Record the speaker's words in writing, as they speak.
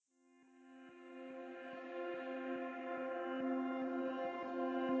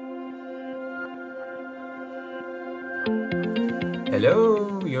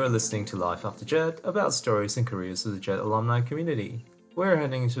Hello, you're listening to Life After Jet, about stories and careers of the Jet alumni community. We're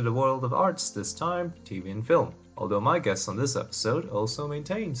heading into the world of arts, this time TV and film, although my guest on this episode also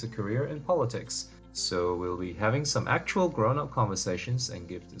maintains a career in politics. So we'll be having some actual grown-up conversations and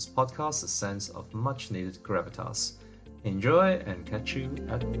give this podcast a sense of much-needed gravitas. Enjoy and catch you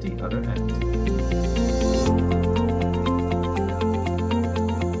at the other end.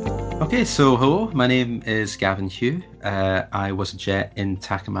 Okay, so hello, my name is Gavin Hugh. I was a Jet in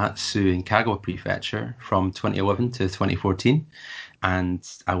Takamatsu in Kagawa Prefecture from 2011 to 2014, and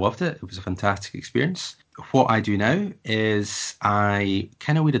I loved it. It was a fantastic experience. What I do now is I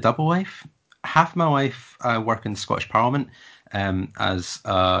kind of lead a double life. Half my life I work in the Scottish Parliament as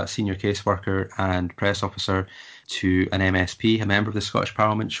a senior caseworker and press officer to an MSP, a member of the Scottish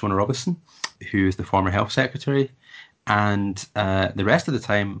Parliament, Shona Robison, who is the former Health Secretary. And the rest of the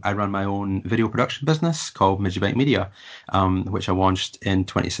time, I run my own video production business called Midgebyte Media, which I launched in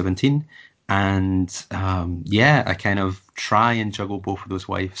 2017. And I kind of try and juggle both of those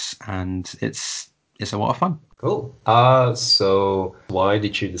lives, and it's a lot of fun. Cool. So why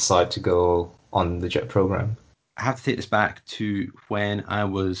did you decide to go on the JET program? I have to take this back to when I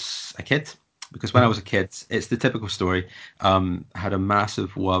was a kid, because when I was a kid, it's the typical story. I had a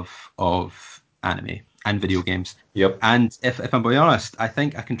massive love of anime and video games. Yep. And if I'm being honest, I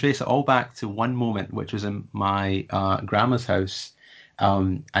think I can trace it all back to one moment, which was in my grandma's house.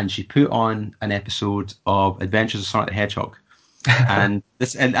 And she put on an episode of Adventures of Sonic the Hedgehog. And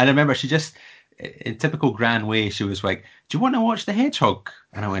I remember she just, in typical grand way, she was like, "Do you want to watch the Hedgehog?"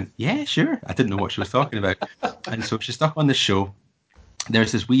 And I went, "Yeah, sure." I didn't know what she was talking about. And so she stuck on the show.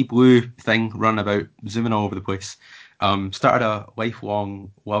 There's this wee blue thing running about, zooming all over the place. Started a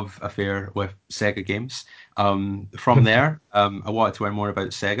lifelong love affair with Sega games. From there, I wanted to learn more about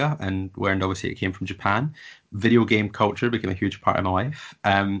Sega and learned obviously it came from Japan. Video game culture became a huge part of my life.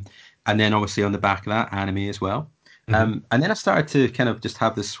 And then obviously on the back of that, anime as well. And then I started to kind of just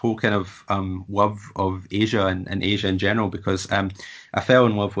have this whole kind of love of Asia and Asia in general because I fell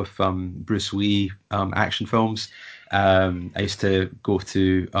in love with Bruce Lee action films. I used to go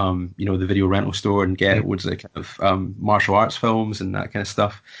to the video rental store and get loads of kind of martial arts films and that kind of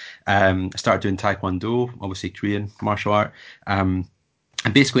stuff. I started doing Taekwondo, obviously Korean martial art. And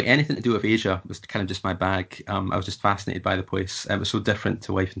basically anything to do with Asia was kind of just my bag. I was just fascinated by the place. It was so different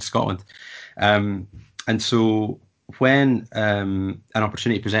to life in Scotland. And so when an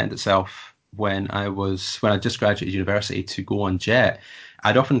opportunity presented itself when I just graduated university to go on JET,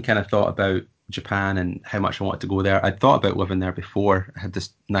 I'd often kind of thought about Japan and how much I wanted to go there. I'd thought about living there before. I had this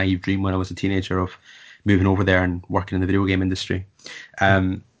naive dream when I was a teenager of moving over there and working in the video game industry.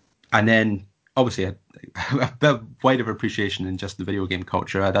 And then obviously I had a bit wider appreciation than just the video game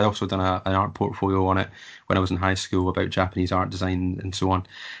culture. I'd also done an art portfolio on it when I was in high school about Japanese art design and so on.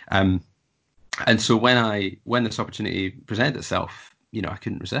 And so when this opportunity presented itself, I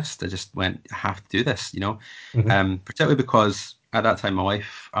couldn't resist. I just went, I have to do this, particularly because at that time in my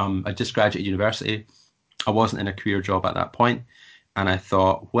life, I just graduated university. I wasn't in a career job at that point. And I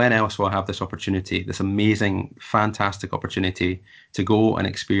thought, when else will I have this opportunity, this amazing, fantastic opportunity to go and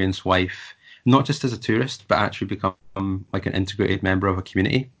experience life, not just as a tourist, but actually become like an integrated member of a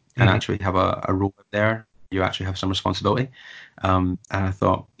community and actually have a role there. You actually have some responsibility. And I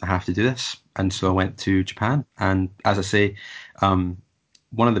thought, I have to do this. And so I went to Japan. And as I say,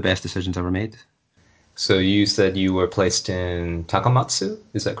 one of the best decisions I ever made. So you said you were placed in Takamatsu,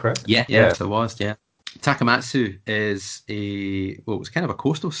 is that correct? Yeah, yes, it was, yeah. Takamatsu is it was kind of a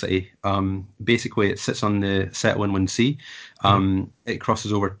coastal city. Basically, it sits on the Settle Inland Sea. It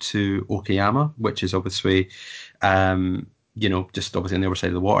crosses over to Okayama, which is obviously, just obviously on the other side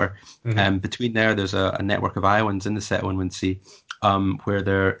of the water. Between there's a network of islands in the Settle Inland Sea, where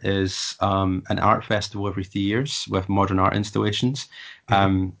there is an art festival every 3 years with modern art installations.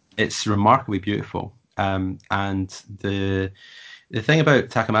 It's remarkably beautiful. And the thing about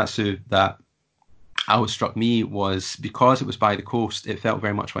Takamatsu that always struck me was because it was by the coast, it felt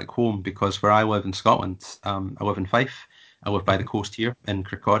very much like home. Because where I live in Scotland, I live in Fife. I live by the coast here in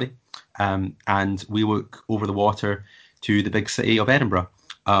Kirkcaldy, and we look over the water to the big city of Edinburgh,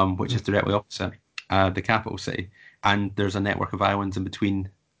 which is directly opposite the capital city. And there's a network of islands in between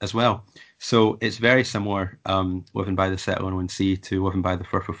as well. So it's very similar living by the Settle Inland Sea to living by the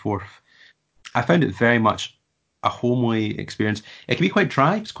Firth of Forth. I found it very much a homely experience. It can be quite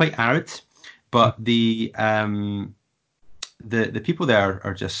dry, it's quite arid, but the people there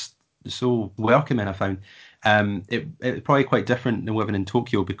are just so welcoming. I found it's probably quite different than living in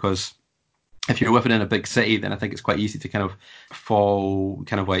Tokyo because if you're living in a big city, then I think it's quite easy to kind of fall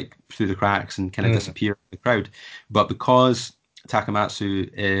kind of like through the cracks and kind of disappear in the crowd. But because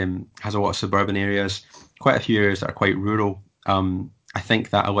Takamatsu has a lot of suburban areas, quite a few areas that are quite rural. I think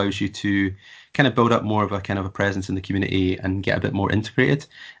that allows you to kind of build up more of a kind of a presence in the community and get a bit more integrated.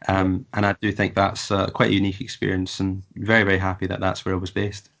 Yeah. And I do think that's quite a unique experience, and very, very happy that that's where I was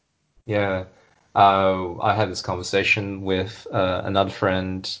based. Yeah. I had this conversation with another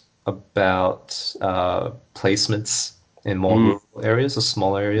friend about placements in more Mm, rural areas or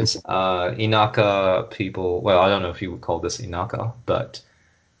small areas. Inaka people, well, I don't know if you would call this Inaka, but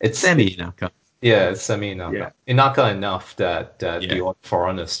it's Semi-Naka. yeah, it's semi-Inaka. Yeah. Inaka enough that the Yeah. odd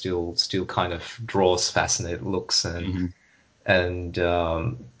foreigner still kind of draws fascinated looks Hmm. and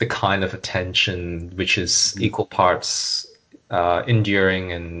the kind of attention which is equal parts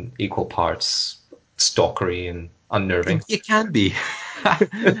endearing and equal parts stalkery and unnerving. It can be.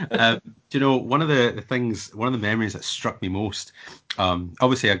 Do you know, one of the memories that struck me most,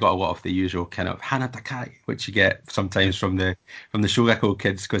 obviously I got a lot of the usual kind of Hana Takai, which you get sometimes from the Shogako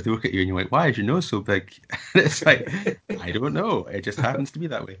kids because they look at you and you're like, why is your nose so big? And it's like, I don't know. It just happens to be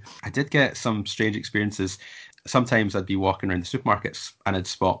that way. I did get some strange experiences. Sometimes I'd be walking around the supermarkets and I'd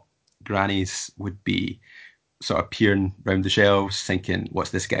spot grannies would be sort of peering around the shelves, thinking,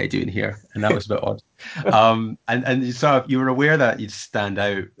 "What's this guy doing here?" And that was a bit odd. And you were aware that you'd stand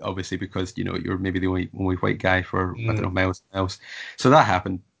out, obviously, because you're maybe the only white guy for I don't know Mm, miles and miles. So that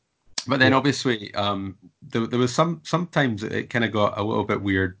happened. But then yeah. obviously, there was sometimes it kind of got a little bit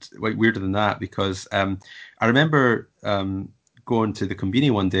weird, like weirder than that, because I remember going to the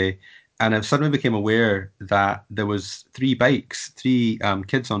Combini one day, and I suddenly became aware that there was three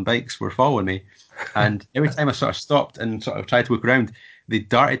kids on bikes were following me, and every time I sort of stopped and sort of tried to look around, they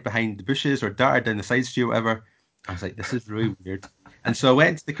darted behind the bushes or darted down the side street or whatever. I was like, this is really weird. And so I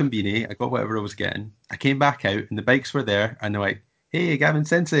went to the Combini, I got whatever I was getting. I came back out and the bikes were there and they're like, hey, Gavin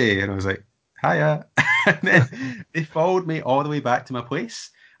Sensei. And I was like, hiya. And then they followed me all the way back to my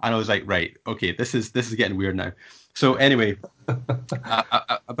place. And I was like, right, okay, this is getting weird now. So anyway,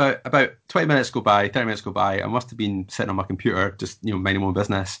 about 20 minutes go by, 30 minutes go by. I must have been sitting on my computer, just minding my own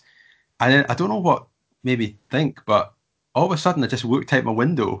business. And then I don't know what made me think, but all of a sudden I just looked out my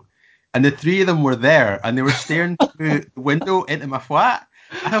window and the three of them were there and they were staring through the window into my flat.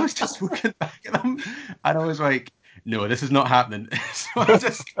 And I was just looking back at them and I was like, no, this is not happening. So I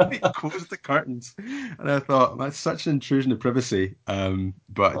just kind of closed the curtains and I thought, that's such an intrusion of privacy.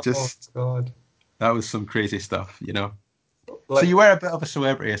 But Oh just, God. that was some crazy stuff. So Like you were a bit of a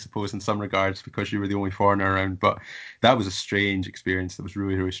celebrity, I suppose, in some regards because you were the only foreigner around, but that was a strange experience. That was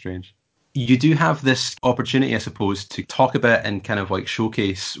really, really strange. You do have this opportunity, I suppose, to talk about and kind of like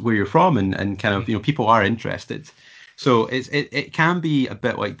showcase where you're from and kind of, people are interested. So it can be a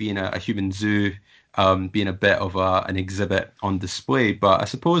bit like being a human zoo, being a bit of an exhibit on display. But I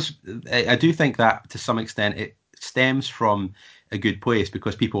suppose I do think that to some extent it stems from a good place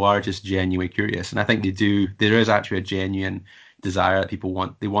because people are just genuinely curious. And I think there is actually a genuine desire that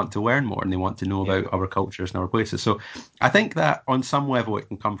they want to learn more and they want to know yeah. about our cultures and our places. So I think that on some level it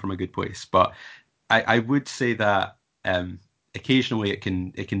can come from a good place, but I would say that occasionally it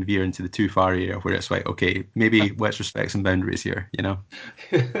can veer into the too far area where it's like, okay, maybe let's respect some boundaries here.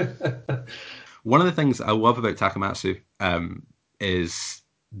 One of the things I love about Takamatsu is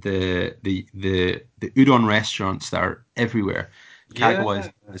the udon restaurants that are everywhere.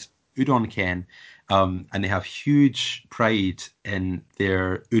 Kagawa Yeah. is udon ken, and they have huge pride in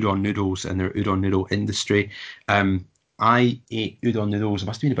their udon noodles and their udon noodle industry. I ate udon noodles. It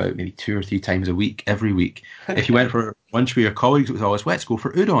must have been about maybe 2 or 3 times a week, every week. If you went for lunch with your colleagues, it was always let's go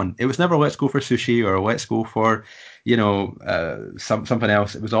for udon. It was never let's go for sushi or let's go for something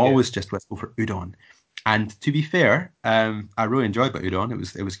else. It was Yeah. always just let's go for udon. And to be fair, I really enjoyed my udon.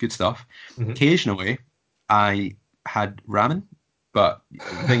 It was good stuff. Mhm. Occasionally, I had ramen, but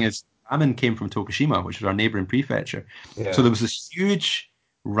the thing is, ramen came from Tokushima, which is our neighboring prefecture. So Yeah. there was this huge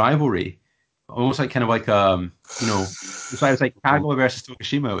rivalry, almost like kind of like it's like Oh, Kagawa versus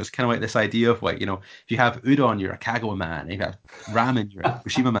Tokushima. It was kind of like this idea of like if you have udon, you're a Kagawa man. If you have ramen, you're a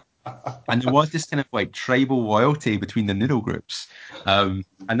Tokushima man. And there was this kind of like tribal loyalty between the noodle groups. And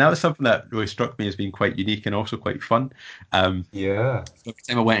that was something that really struck me as being quite unique and also quite fun. yeah. So every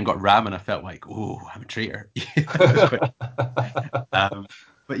time I went and got ramen, I felt like, oh, I'm a traitor. It was quite, um,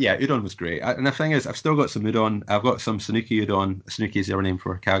 but yeah, udon was great. And the thing is, I've still got some udon. I've got some Sanuki udon. Sanuki is the other name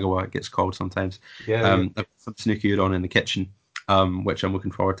for Kagawa, it gets called sometimes. Yeah. Yeah. I've got some Sanuki udon in the kitchen, which I'm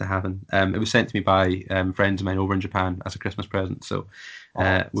looking forward to having. It was sent to me by friends of mine over in Japan as a Christmas present. So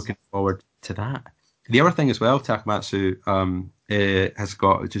Oh, looking forward to that. The other thing as well, Takamatsu has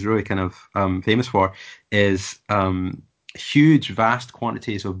got, which is really kind of famous for, is huge, vast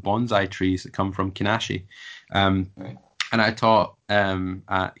quantities of bonsai trees that come from Kinashi. Um, right. And I taught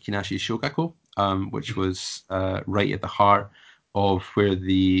at Kinashi Shogako, which was right at the heart of where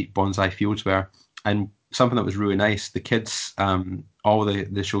the bonsai fields were. And something that was really nice, the kids, all the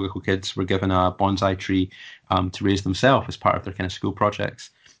Shogako kids were given a bonsai tree to raise themselves as part of their kind of school projects.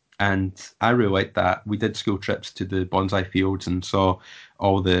 And I really liked that. We did school trips to the bonsai fields and saw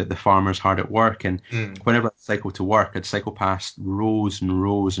all the farmers hard at work. And Mm. whenever I'd cycle to work, I'd cycle past rows and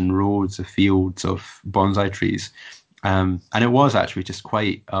rows and rows of fields of bonsai trees. And it was actually just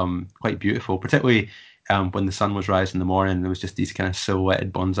quite beautiful, particularly when the sun was rising in the morning. There was just these kind of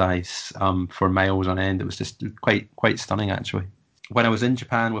silhouetted bonsais for miles on end. It was just quite stunning, actually. When I was in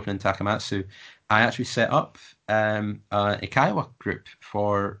Japan with Takamatsu, I actually set up an Ikaiwa group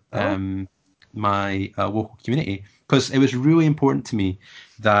for Oh. my local community because it was really important to me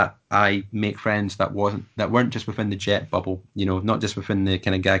that I make friends that weren't just within the Jet bubble, not just within the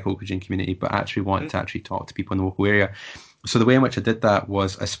kind of Gaikokujin community, but actually want Mm. to actually talk to people in the local area. So the way in which I did that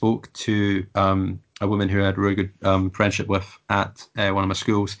was I spoke to a woman who I had a really good friendship with at one of my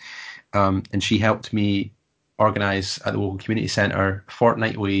schools, and she helped me organise at the local community centre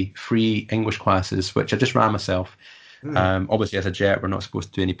fortnightly free English classes, which I just ran myself. Mm. Obviously, as a jet, we're not supposed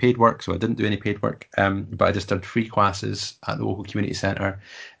to do any paid work, so I didn't do any paid work. But I just did free classes at the local community centre,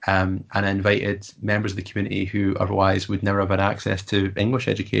 and I invited members of the community who otherwise would never have had access to English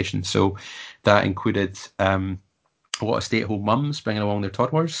education. So that included a lot of stay-at-home mums bringing along their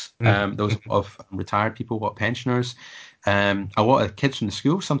toddlers. Mm. There was a lot of retired people, a lot of pensioners. A lot of kids from the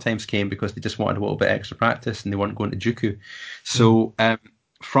school sometimes came because they just wanted a little bit extra practice and they weren't going to Juku. Mm. So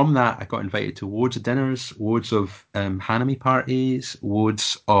from that, I got invited to loads of dinners, loads of Hanami parties,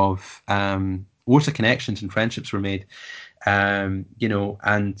 loads of connections and friendships were made. And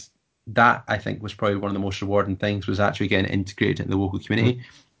that I think was probably one of the most rewarding things was actually getting integrated in the local Mm. community.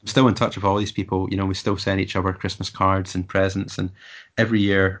 I'm still in touch with all these people. We still send each other Christmas cards and presents, and every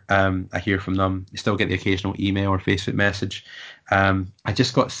year I hear from them. I still get the occasional email or Facebook message. I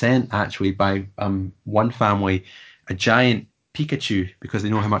just got sent actually by one family a giant Pikachu because they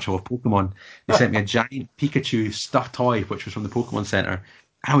know how much I love Pokemon. They sent me a giant Pikachu stuffed toy, which was from the Pokemon Center.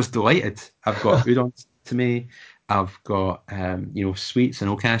 I was delighted. I've got udon to me. I've got sweets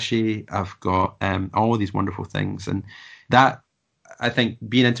and okashi. I've got all of these wonderful things, and that I think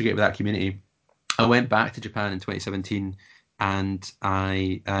being integrated with that community. I went back to Japan in 2017 and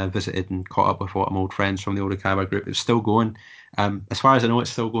I visited and caught up with a lot of my old friends from the old Okinawa group. It's still going. As far as I know, it's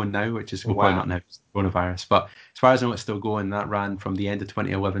still going now, which is well, probably not Wow. now, it's coronavirus. But as far as I know, it's still going. That ran from the end of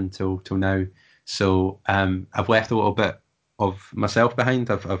 2011 till now. So I've left a little bit of myself behind.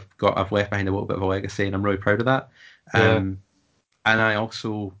 I've left behind a little bit of a legacy, and I'm really proud of that. Yeah. Um, and I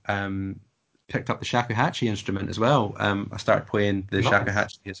also picked up the shakuhachi instrument as well. I started playing the Nice.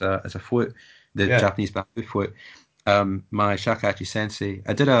 shakuhachi as a flute, the Yeah. Japanese bamboo flute. My shakuhachi sensei,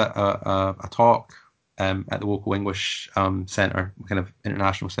 I did a talk at the local English center, kind of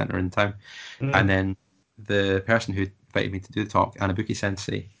international center in town, and Mm. then the person who invited me to do the talk, Anabuki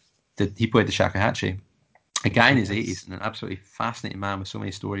sensei, he played the shakuhachi. A guy in his 80s Nice. and an absolutely fascinating man with so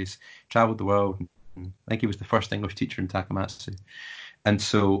many stories, traveled the world. And I think he was the first English teacher in Takamatsu. And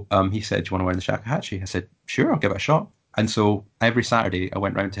so he said, "Do you want to learn the shakuhachi?" I said, "Sure, I'll give it a shot." And so every Saturday I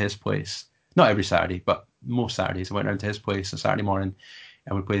went round to his place. Not every Saturday, but most Saturdays I went round to his place on Saturday morning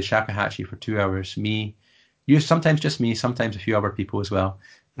and would play the shakuhachi for 2 hours. Sometimes just me, sometimes a few other people as well.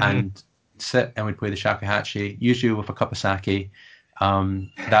 Mm. And sit and we'd play the shakuhachi, usually with a cup of sake.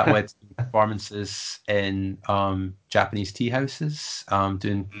 That led to performances in Japanese tea houses,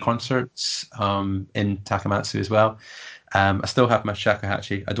 doing Mm. concerts in Takamatsu as well. I still have my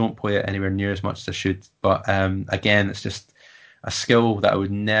shakuhachi. I don't play it anywhere near as much as I should, but again, it's just a skill that I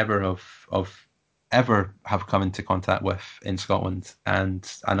would never have ever have come into contact with in Scotland,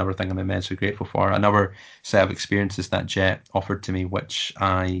 and another thing I'm immensely grateful for. Another set of experiences that Jet offered to me, which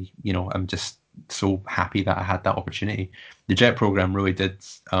I'm just so happy that I had that opportunity. The Jet program really did.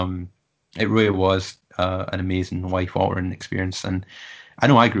 It really was an amazing life-altering experience, and I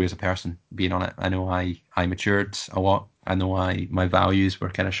know I grew as a person being on it. I know I matured a lot. I know my values were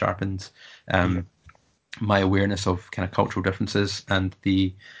kind of sharpened. Mm. Um, my awareness of kind of cultural differences and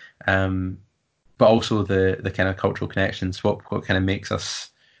um, but also the kind of cultural connections. What kind of makes us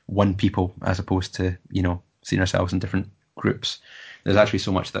one people as opposed to seeing ourselves in different groups. There's actually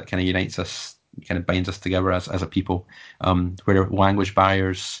so much that kind of unites us, kind of binds us together as a people. Where language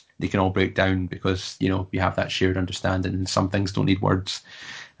barriers they can all break down because you have that shared understanding. And some things don't need words.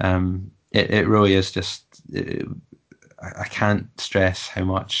 It really is just. I can't stress how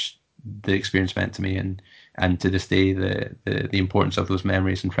much the experience meant to me, and to this day the importance of those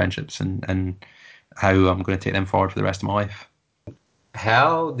memories and friendships and how I'm going to take them forward for the rest of my life.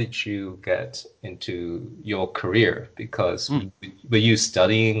 How did you get into your career? Because were you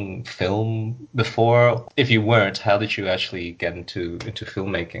studying film before? If you weren't, how did you actually get into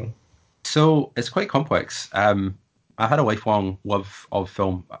filmmaking? So it's quite complex. I had a lifelong love of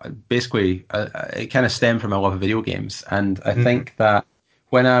film. Basically, it kind of stemmed from my love of video games, and I Mm. think that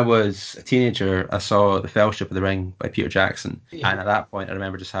when I was a teenager, I saw The Fellowship of the Ring by Peter Jackson, and at that point, I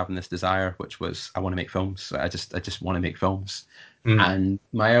remember just having this desire, which was I want to make films. I just want to make films. Mm. And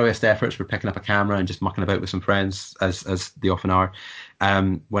my earliest efforts were picking up a camera and just mucking about with some friends, as they often are.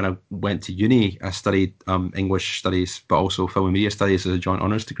 When I went to uni, I studied English studies, but also film and media studies as a joint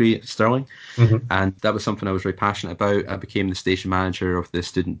honours degree at Stirling. Hmm. And that was something I was very passionate about. I became the station manager of the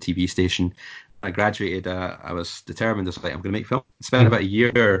student TV station. I graduated. I was determined. I was like, I'm going to make film. Spent Hmm. about a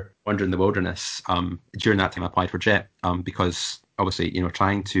year wandering the wilderness. During that time, I applied for Jet because obviously,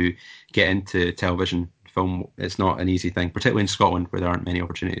 trying to get into television film, it's not an easy thing, particularly in Scotland where there aren't many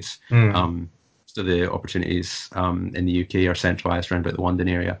opportunities. Mm. So the opportunities in the UK are centralised around about the London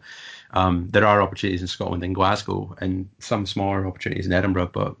area. There are opportunities in Scotland and Glasgow and some smaller opportunities in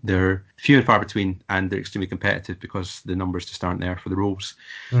Edinburgh, but they're few and far between and they're extremely competitive because the numbers just aren't there for the roles.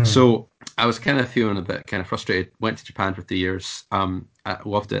 Mm. So I was kind of feeling a bit kind of frustrated. Went to Japan for 3 years. I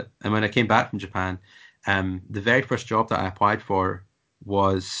loved it. And when I came back from Japan, the very first job that I applied for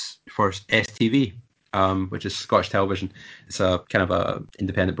was for STV, which is Scottish Television. It's a kind of a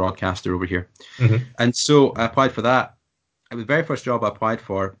independent broadcaster over here. Hmm. And so I applied for that. It was the very first job I applied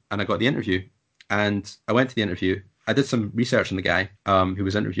for, and I got the interview. And I went to the interview. I did some research on the guy who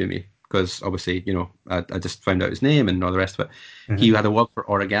was interviewing me because obviously, I just found out his name and all the rest of it. He Hmm. had a love for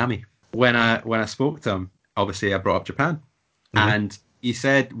origami. When I spoke to him, obviously I brought up Japan, Hmm. and he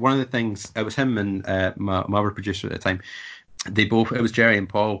said one of the things. It was him and my other producer at the time. They both. It was Jerry and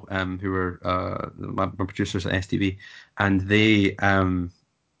Paul who were my producers at STV, and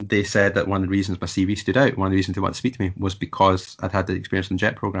they said that one of the reasons my CV stood out, one of the reasons they wanted to speak to me was because I'd had the experience in the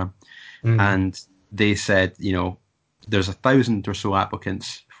JET program. Mm. And they said, there's 1,000 or so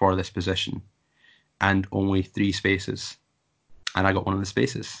applicants for this position and only 3 spaces. And I got one of the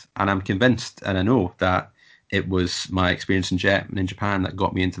spaces. And I'm convinced and I know that it was my experience in JET and in Japan that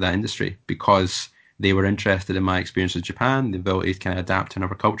got me into that industry because they were interested in my experience in Japan, the ability to kind of adapt to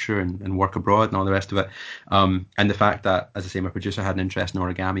another culture and work abroad and all the rest of it. And the fact that, as I say, my producer had an interest in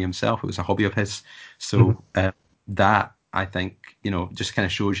origami himself. It was a hobby of his. Mhm. So that, I think, just kind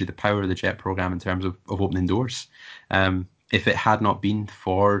of shows you the power of the JET program in terms of opening doors. If it had not been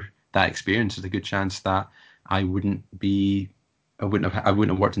for that experience, there's a good chance that I wouldn't be I wouldn't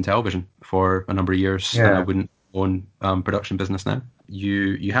have worked in television for a number of years, and I Yeah. wouldn't own production business now.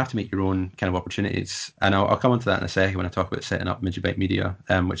 You have to make your own kind of opportunities, and I'll come on to that in a second when I talk about setting up Midget Media,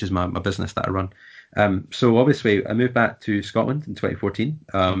 which is my business that I run. So obviously, I moved back to Scotland in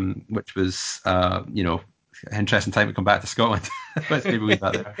 2014, which was interesting time to come back to Scotland. Let's maybe leave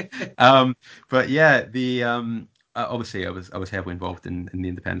that there. But yeah, the obviously I was heavily involved in the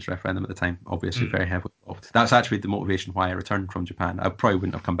independence referendum at the time. Obviously, Mm. very heavily involved. That's actually the motivation why I returned from Japan. I probably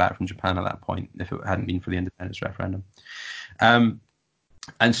wouldn't have come back from Japan at that point if it hadn't been for the independence referendum. Um,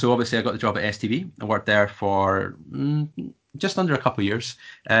 and so obviously I got the job at STV. I worked there for just under a couple of years,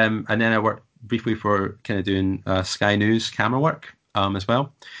 and then I worked briefly for kind of doing Sky News camera work as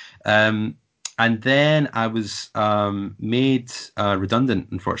well. Um, and then I was made redundant,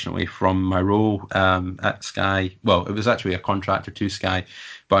 unfortunately, from my role at Sky. Well, it was actually a contractor to Sky,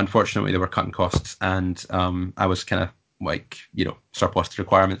 but unfortunately they were cutting costs, and I was kind of like surplus to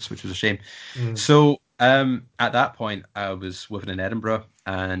requirements, which was a shame. Mm. So at that point, I was living in Edinburgh,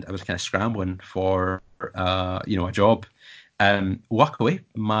 and I was kind of scrambling for a job. Luckily,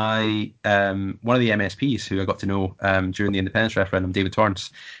 my one of the MSPs who I got to know during the independence referendum, David Torrance,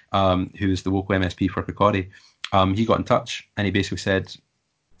 who is the local MSP for Kirkcaldy, he got in touch and he basically said,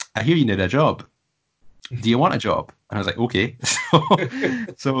 "I hear you need a job. Do you want a job?" And I was like, "Okay."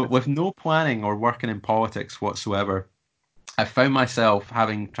 So with no planning or working in politics whatsoever, I found myself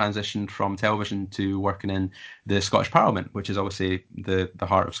having transitioned from television to working in the Scottish Parliament, which is obviously the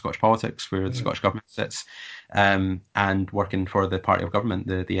heart of Scottish politics, where the Mm. Scottish government sits, and working for the party of government,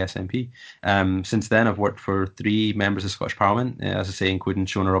 the SNP. Since then, I've worked for 3 members of Scottish Parliament, as I say, including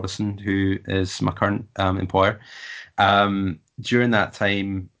Shona Robison, who is my current employer. During that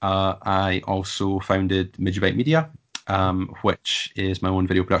time, I also founded Midget Media, which is my own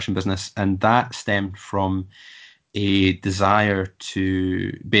video production business, and that stemmed from a desire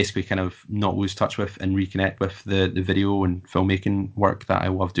to basically kind of not lose touch with and reconnect with the video and filmmaking work that I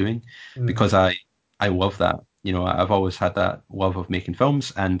love doing Mm. because I love that. I've always had that love of making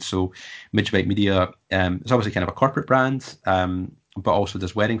films, and so Midgebite Media is obviously kind of a corporate brand, but also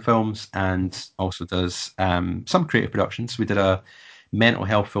does wedding films and also does some creative productions. We did a mental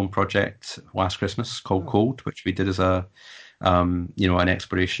health film project last Christmas called Cold, which we did as an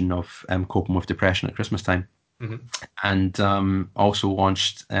exploration of coping with depression at Christmas time. Mm-hmm. And also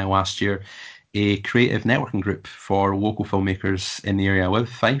launched last year a creative networking group for local filmmakers in the area I live,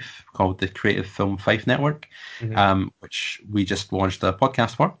 Fife, called the Creative Film Fife Network, which we just launched a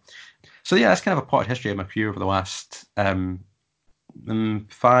podcast for. So yeah, that's kind of a potted history of my career over the last 5-6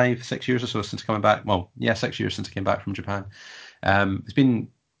 years or so since coming back. Well, yeah, 6 years since I came back from Japan. It's been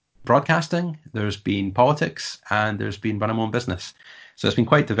broadcasting, there's been politics, and there's been running my own business. So it's been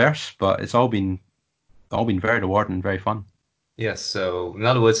quite diverse, but it's all been very rewarding, very fun. Yes, so in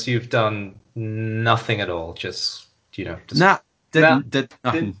other words, you've done nothing at all. Just Nah, nah, did did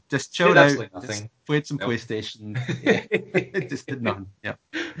nothing. Just did chilled out, absolutely just nothing. played some Nope. PlayStation. Yeah, just did nothing. Yeah,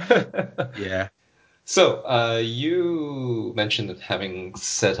 yeah. So, you mentioned having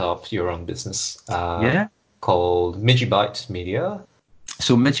set up your own business Yeah. called Midgibite Media.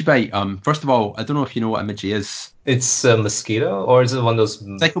 So Midgibite, first of all, I don't know if you know what a Midgie is. It's a mosquito, or is it one of those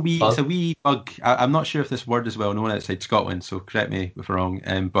It's a bug? wee bug. I'm not sure if this word is well known outside Scotland, so correct me if I'm wrong.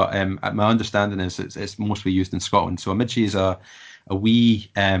 But my understanding is it's mostly used in Scotland. So a midgie is a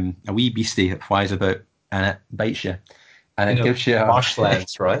wee beastie that flies about and it bites you, and it gives you a.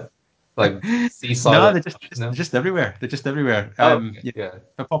 Marshlands, right? Like seaside. No, they're No. just everywhere. They're just everywhere. Oh, okay. Yeah, Yeah.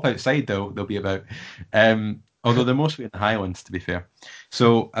 if I pop outside, they'll be about. Although they're mostly in the Highlands, to be fair. Hmm.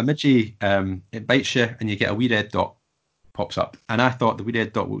 So a midgie, it bites you, and you get a wee red dot pops up. And I thought the wee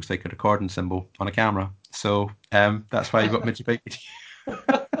red dot looks like a recording symbol on a camera. So that's why you got midgie bite.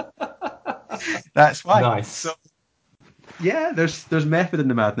 That's why. So Nice. yeah, there's method in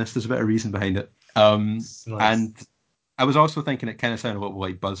the madness. There's a bit of reason behind it. Nice. And I was also thinking it kind of sounded a little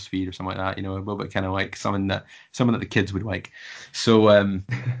like BuzzFeed or something like that. A little bit kind of like someone that the kids would like. So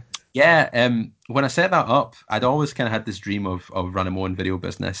yeah, when I set that up, I'd always kind of had this dream of running my own video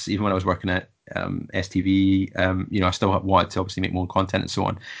business. Even when I was working at STV, I still wanted to obviously make my own content and so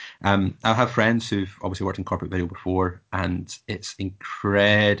on. I have friends who've obviously worked in corporate video before, and it's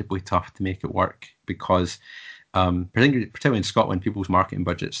incredibly tough to make it work because, particularly in Scotland, people's marketing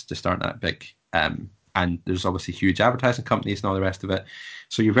budgets just aren't that big. And there's obviously huge advertising companies and all the rest of it.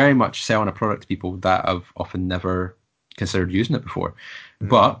 So you're very much selling a product to people that have often never considered using it before. Mm.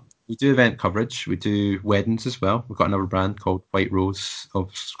 But we do event coverage. We do weddings as well. We've got another brand called White Rose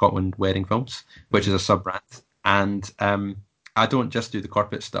of Scotland Wedding Films, which is a sub brand. And I don't just do the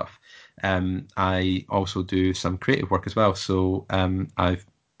corporate stuff. I also do some creative work as well. So I've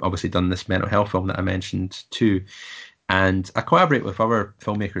obviously done this mental health film that I mentioned too. And I collaborate with other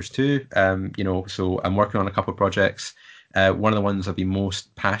filmmakers too. So I'm working on a couple of projects. One of the ones I've been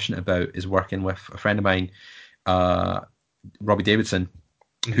most passionate about is working with a friend of mine, Robbie Davidson,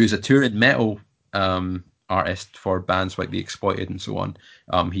 Mhm. who's a touring metal artist for bands like The Exploited and so on.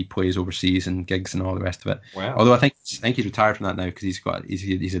 He plays overseas and gigs and all the rest of it. Wow. Although I think he's retired from that now because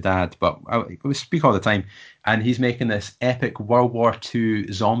he's a dad. But we speak all the time, and he's making this epic World War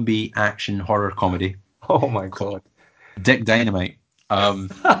II zombie action horror comedy Oh my called God. Dick Dynamite.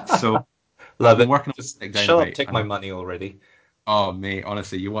 So I've Love been it. working on Just Dick shut up, Dynamite, take my and money already. oh mate,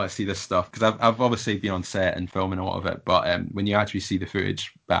 honestly, you want to see this stuff because I've obviously been on set and filming a lot of it, but when you actually see the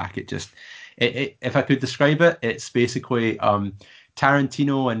footage back, if I could describe it, it's basically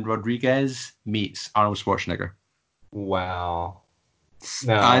Tarantino and Rodriguez meets Arnold Schwarzenegger, Wow.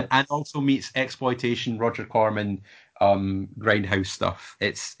 Now, and also meets exploitation Roger Corman grindhouse stuff.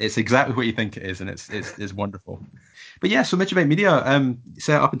 It's exactly what you think it is, and it's wonderful. But yeah, so Midget Media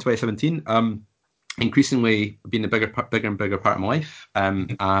set up in 2017. Increasingly being a bigger and bigger part of my life.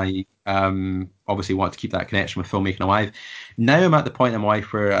 I obviously want to keep that connection with filmmaking alive. Now I'm at the point in my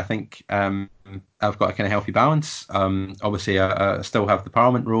life where I think I've got a kind of healthy balance. Obviously, I still have the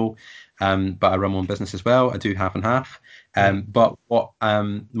Parliament role, but I run my own business as well. I do half and half. But what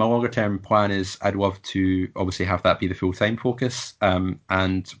my longer term plan is, I'd love to obviously have that be the full time focus.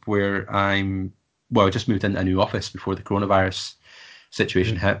 And where I just moved into a new office before the coronavirus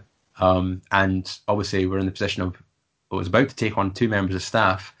situation Mhm. hit. And obviously, we're in the position of I was about to take on 2 members of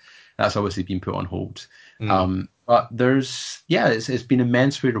staff. That's obviously been put on hold. Mm. But it's been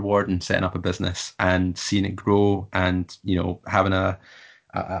immensely rewarding setting up a business and seeing it grow, and having a,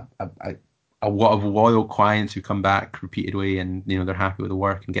 a, a, a lot of loyal clients who come back repeatedly, and they're happy with the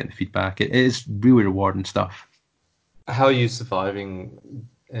work and getting the feedback. It is really rewarding stuff. How are you surviving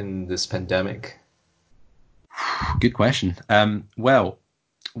in this pandemic? Good question. Well,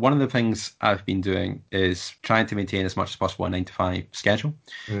 one of the things I've been doing is trying to maintain as much as possible a 9 to 5 schedule.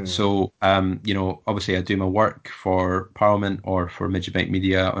 Mm. So, obviously I do my work for Parliament or for Midget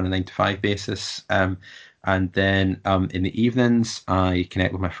Media on a 9 to 5 basis. And then in the evenings, I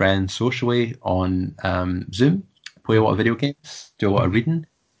connect with my friends socially on Zoom, play a lot of video games, do a lot of reading.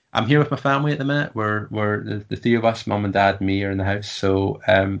 I'm here with my family at the minute. We're the three of us, mum and dad, and me, are in the house, so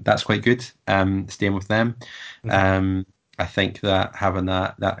that's quite good. Staying with them. Mhm. Um, I think that having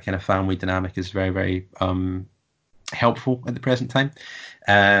that kind of family dynamic is very, very helpful at the present time.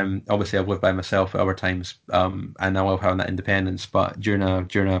 Obviously, I've lived by myself at other times, and I love having that independence. But during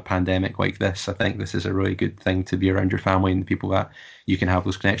a pandemic like this, I think this is a really good thing to be around your family and the people that you can have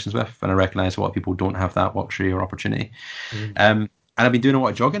those connections with. And I recognise a lot of people don't have that luxury or opportunity. Mm. And I've been doing a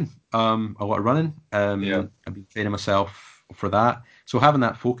lot of jogging, a lot of running. Yeah. I've been training myself for that. So having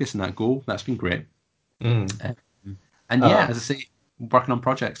that focus and that goal, that's been great. Mm. Um, and yeah, Uh, as I say, working on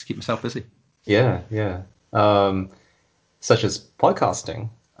projects to keep myself busy. yeah, yeah. Um, Such as podcasting.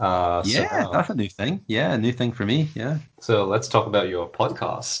 Yeah, that's a new thing. Yeah, a new thing for me. Yeah. So let's talk about your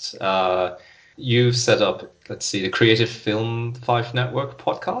podcast. You've set up, let's see, the Creative Film 5 Network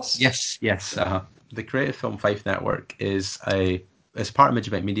podcast. Yes, yes. The Creative Film 5 Network is part of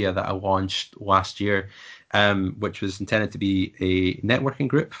Midget Media that I launched last year, which was intended to be a networking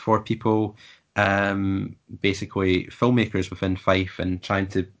group for people, basically filmmakers within Fife, and trying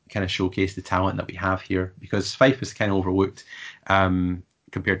to kind of showcase the talent that we have here, because Fife is kind of overlooked.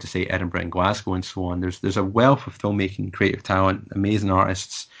 Compared to, say, Edinburgh and Glasgow and so on. There's a wealth of filmmaking, creative talent, amazing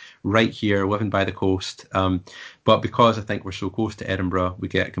artists right here, living by the coast. But because I think we're so close to Edinburgh, we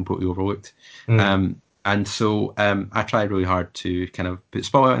get completely overlooked. Mm. And so I try really hard to kind of put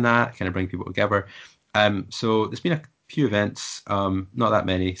spotlight on that, kind of bring people together. So there's been a few events, not that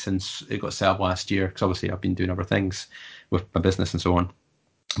many since it got set up last year, because obviously I've been doing other things with my business and so on.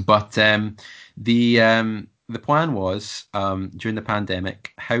 But the plan was, during the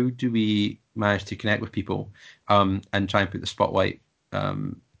pandemic, how do we manage to connect with people, and try and put the spotlight,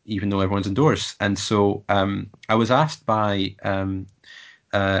 even though everyone's indoors? And so I was asked by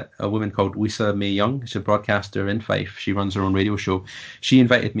a woman called Lisa May Young. She's a broadcaster in Fife. She runs her own radio show. She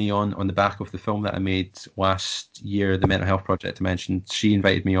invited me on the back of the film that I made last year, the mental health project I mentioned. She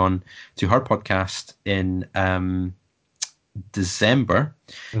invited me on to her podcast in December,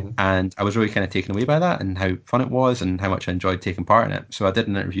 Mhm. and I was really kind of taken away by that and how fun it was and how much I enjoyed taking part in it. So I did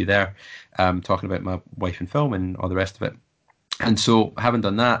an interview there, talking about my wife and film and all the rest of it. And so, having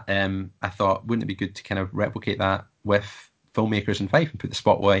done that, I thought, wouldn't it be good to kind of replicate that with filmmakers in Fife and put the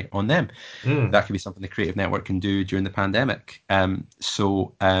spotlight on them? Mm. That could be something the Creative Network can do during the pandemic.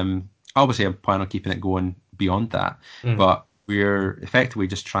 Obviously, I'm planning on keeping it going beyond that, Mm. but we're effectively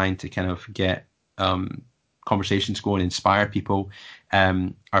just trying to kind of get um, conversations going, inspire people.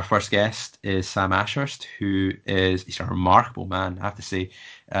 Our first guest is Sam Ashurst, he's a remarkable man, I have to say.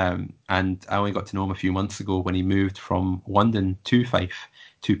 And I only got to know him a few months ago when he moved from London to Fife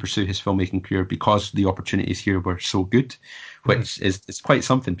to pursue his filmmaking career, because the opportunities here were so good, Mm. which is quite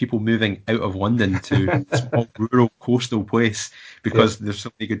something. People moving out of London to a small rural coastal place Yeah. because there's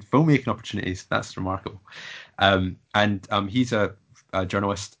so many good filmmaking opportunities. That's remarkable. And he's a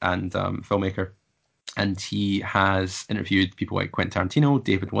journalist and filmmaker, and he has interviewed people like Quentin Tarantino,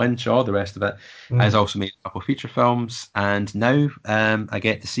 David Lynch, all the rest of it. Has Mm. also made a couple of feature films, and now I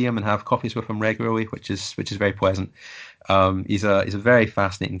get to see him and have coffees with him regularly, which is very pleasant. He's a very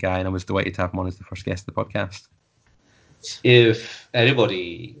fascinating guy, and I was delighted to have him on as the first guest of the podcast. If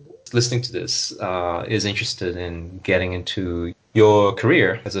anybody listening to this is interested in getting into your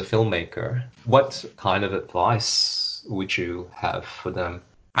career as a filmmaker, what kind of advice would you have for them?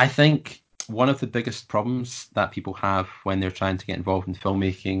 I think one of the biggest problems that people have when they're trying to get involved in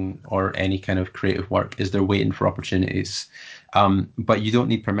filmmaking or any kind of creative work is they're waiting for opportunities. But you don't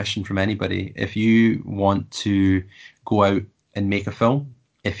need permission from anybody. If you want to go out and make a film,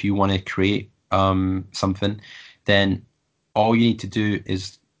 if you want to create something, then all you need to do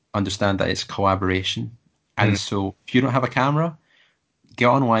is understand that it's collaboration. Mm. And so if you don't have a camera, get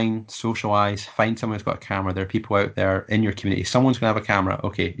online, socialize, find someone who's got a camera. There are people out there in your community. Someone's going to have a camera.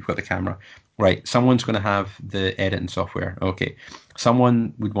 Okay, you've got the camera. Right. Someone's going to have the editing software. Okay.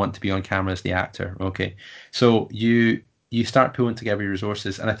 Someone would want to be on camera as the actor. Okay. So you start pulling together your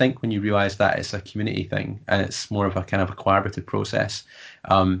resources. And I think when you realize that it's a community thing and it's more of a kind of a collaborative process,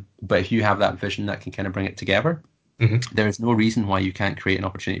 but if you have that vision that can kind of bring it together, Mhm. there is no reason why you can't create an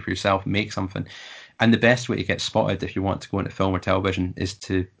opportunity for yourself, make something. And the best way to get spotted if you want to go into film or television is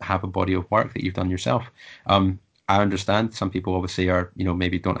to have a body of work that you've done yourself. I understand some people obviously are,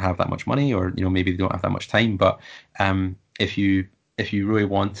 maybe don't have that much money, or, maybe they don't have that much time. But if if you really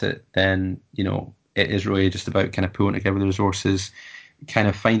want it, then it is really just about kind of pulling together the resources, kind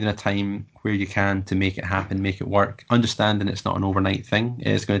of finding a time where you can to make it happen, make it work. Understanding it's not an overnight thing.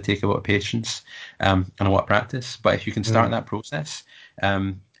 It's going to take a lot of patience and a lot of practice. But if you can start that process,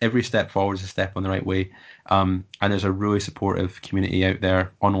 every step forward is a step on the right way. And there's a really supportive community out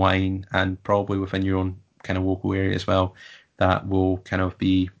there online and probably within your own kind of local area as well that will kind of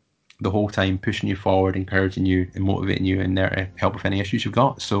be the whole time pushing you forward, encouraging you and motivating you and there to help with any issues you've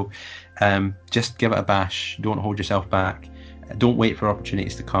got. So just give it a bash. Don't hold yourself back. Don't wait for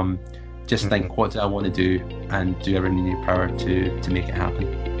opportunities to come. Just think, what do I want to do, and do everything in your power to make it happen.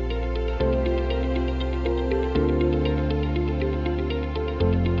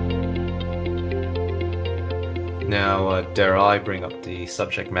 Now, dare I bring up the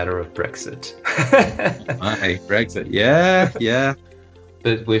subject matter of Brexit? Aye, Brexit. Yeah.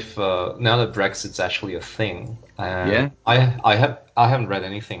 But with now that Brexit's actually a thing, Yeah. I haven't read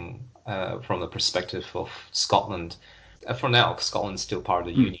anything from the perspective of Scotland. For now, Scotland's still part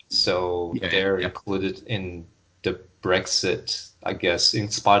of the Union, so they're included in the Brexit, I guess, in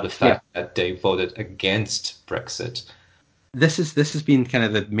spite of the fact that they voted against Brexit. This has been kind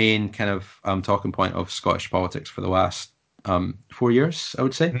of the main kind of talking point of Scottish politics for the last 4 years, I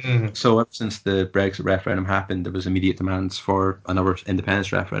would say. So ever since the Brexit referendum happened, there was immediate demands for another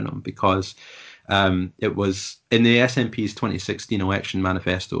independence referendum because it was in the SNP's 2016 election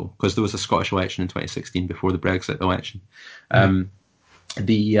manifesto, because there was a Scottish election in 2016 before the Brexit election.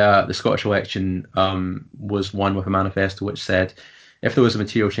 The Scottish election was one with a manifesto which said, if there was a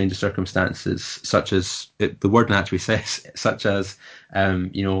material change of circumstances, such as the word naturally says, such as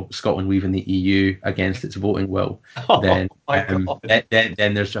Scotland leaving the EU against its voting will, then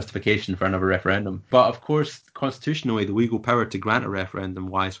there's justification for another referendum. But of course, constitutionally, the legal power to grant a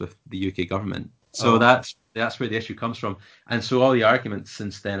referendum lies with the UK government. So that's where the issue comes from. And so all the arguments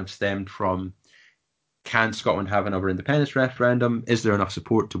since then have stemmed from, can Scotland have another independence referendum? Is there enough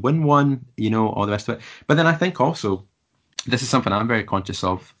support to win one? All the rest of it. But then I think also, this is something I'm very conscious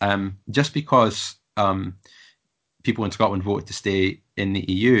of. Just because people in Scotland voted to stay in the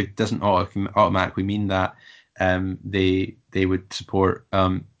EU doesn't automatically mean that they would support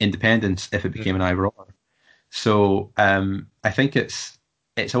independence if it became an either or. So I think it's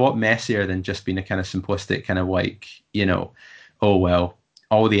a lot messier than just being a kind of simplistic kind of like, oh well,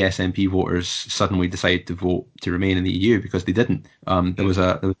 all the SNP voters suddenly decided to vote to remain in the EU, because they didn't. There was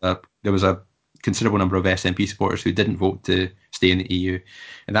a considerable number of SNP supporters who didn't vote to stay in the EU,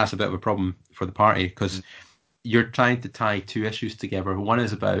 and that's a bit of a problem for the party, because you're trying to tie two issues together. One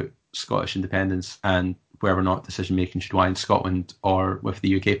is about Scottish independence and whether or not decision making should lie in Scotland or with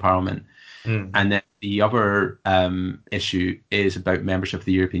the UK Parliament, and then the other issue is about membership of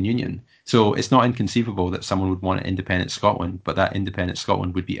the European Union. So it's not inconceivable that someone would want an independent Scotland, but that independent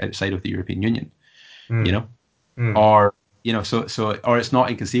Scotland would be outside of the European Union, or or it's not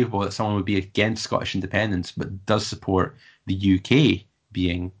inconceivable that someone would be against Scottish independence but does support the UK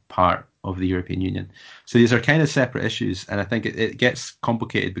being part of the European Union. So these are kind of separate issues, and I think it gets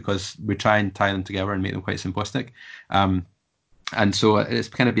complicated because we try and tie them together and make them quite simplistic. And so it's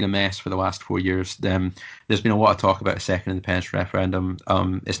kind of been a mess for the last 4 years. There's been a lot of talk about a second independence referendum.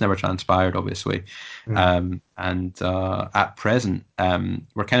 It's never transpired, obviously. And at present,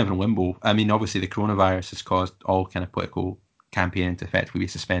 we're kind of in limbo. I mean, obviously, the coronavirus has caused all kind of political campaigning to effectively be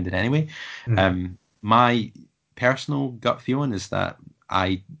suspended anyway. My personal gut feeling is that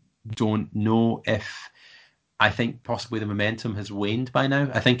I don't know if... I think possibly the momentum has waned by now.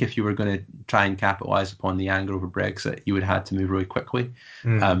 I think if you were going to try and capitalise upon the anger over Brexit, you would have had to move really quickly.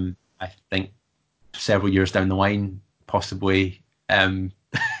 I think several years down the line, possibly,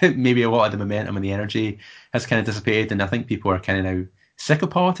 maybe a lot of the momentum and the energy has kind of dissipated, and I think people are kind of now sick of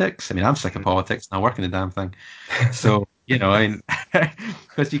politics. I mean, I'm sick of politics, and I work in the damn thing. So, I mean,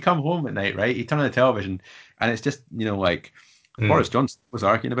 because you come home at night, right? You turn on the television, and it's just, like... Boris Johnson was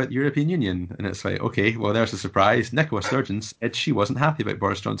arguing about the European Union, and it's like, okay, well, there's a surprise. Nicola Sturgeon said she wasn't happy about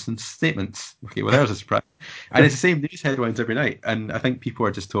Boris Johnson's statements. Okay, well, there's a surprise. And it's the same news headlines every night, and I think people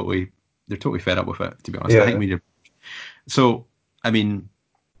are just totally fed up with it, to be honest. I think media. So, I mean,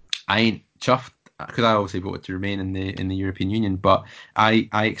 I ain't chuffed, because I obviously voted to remain in the European Union, but I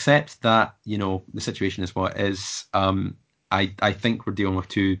accept that, the situation is what it is. I think we're dealing with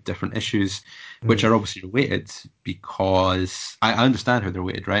two different issues, which are obviously related, because I understand how they're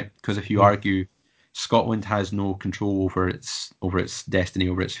related, right? Because if you argue Scotland has no control over its destiny,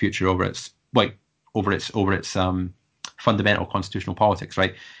 over its future, over its fundamental constitutional politics,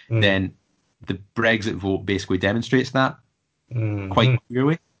 right? Then the Brexit vote basically demonstrates that quite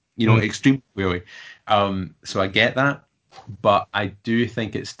clearly, extremely clearly. So I get that. but I do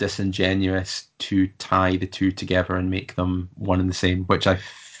think it's disingenuous to tie the two together and make them one and the same, which I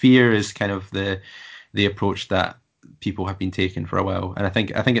fear is kind of the approach that people have been taking for a while. And I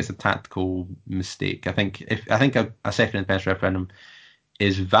think it's a tactical mistake. I think a second independence referendum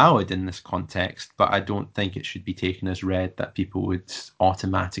is valid in this context, but I don't think it should be taken as read that people would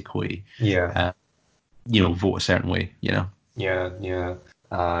automatically, Yeah, uh, vote a certain way. yeah, yeah.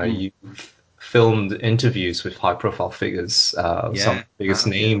 Mm. You filmed interviews with high-profile figures, some of Yeah, the I biggest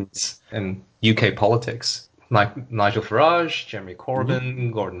have, yeah. names in UK politics, like Nigel Farage, Jeremy Hmm.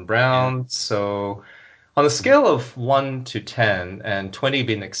 Corbyn, Gordon Yeah. Brown. So, on a scale of 1 to 10, and 20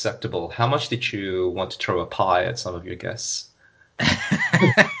 being acceptable, how much did you want to throw a pie at some of your guests?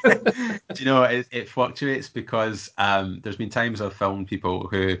 Do you know, it fluctuates because there's been times I've filmed people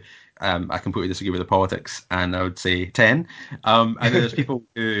who I completely disagree with the politics, and I would say 10. And then there's people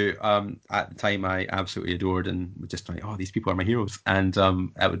who at the time I absolutely adored and would just like, oh, these people are my heroes. And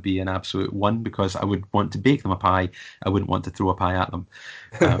that would be an absolute 1 because I would want to bake them a pie. I wouldn't want to throw a pie at them.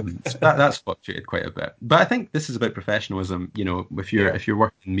 So that's fluctuated quite a bit. But I think this is about professionalism. If you're Yeah. if you're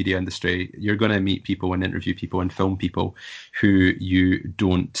working in the media industry, you're going to meet people and interview people and film people who you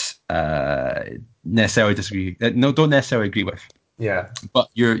don't necessarily disagree, no, don't necessarily agree with. Yeah. But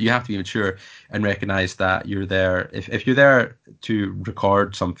you have to be mature and recognize that you're there. If you're there to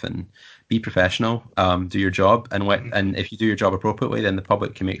record something, be professional, do your job, and if you do your job appropriately, then the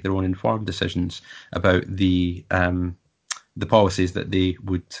public can make their own informed decisions about the policies that they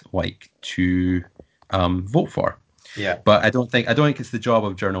would like to vote for. Yeah. But I don't think it's the job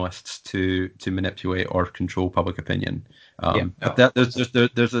of journalists to manipulate or control public opinion. Yeah. But No.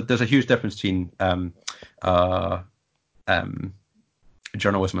 there's a huge difference between uh, um,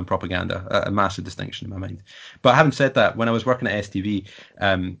 journalism and propaganda, a massive distinction in my mind. But having said that, when I was working at STV,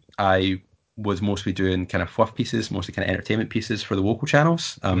 I was mostly doing kind of fluff pieces, mostly kind of entertainment pieces for the local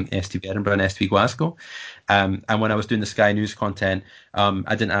channels, STV Edinburgh and STV Glasgow. And when I was doing the Sky News content, I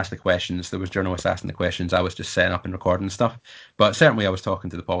didn't ask the questions. There was journalists asking the questions. I was just setting up and recording stuff. But certainly, I was talking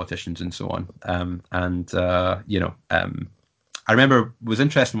to the politicians and so on. I remember it was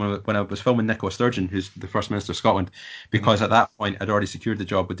interesting when I was filming Nicola Sturgeon, who's the First Minister of Scotland, Mhm. because at that point I'd already secured the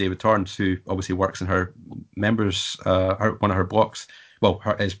job with David Torrance, who obviously works in her members, one of her blocks, well,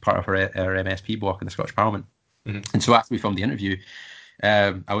 as part of her MSP block in the Scottish Parliament. Mhm. And so after we filmed the interview,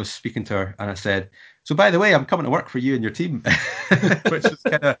 I was speaking to her and I said, "So by the way, I'm coming to work for you and your team," which was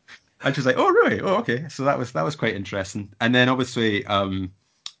kind of, and she's like, "Oh really? Oh okay." So that was quite interesting. And then obviously,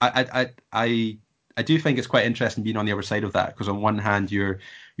 I do think it's quite interesting being on the other side of that because on one hand you're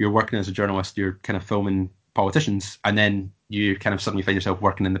working as a journalist, you're kind of filming politicians, and then you kind of suddenly find yourself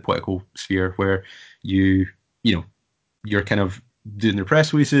working in the political sphere where you you know you're kind of doing their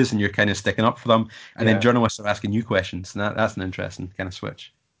press releases and you're kind of sticking up for them, and then Yeah. journalists are asking you questions, and that's an interesting kind of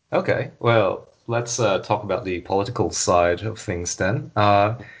switch. Okay. Well, let's talk about the political side of things then.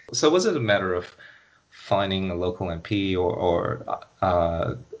 So was it a matter of finding a local MP or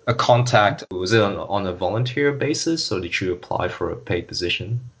a contact? Was it on a volunteer basis, or did you apply for a paid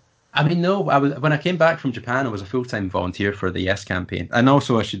position? I mean, no, when I came back from Japan, I was a full-time volunteer for the Yes campaign. And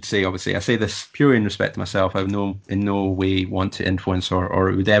also, I should say, obviously, I say this purely in respect to myself. I would in no way want to influence or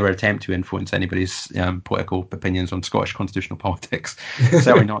would ever attempt to influence anybody's political opinions on Scottish constitutional politics.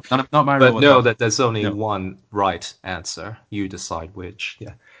 Certainly not. Not my But role at know all. that there's only No. one right answer. You decide which.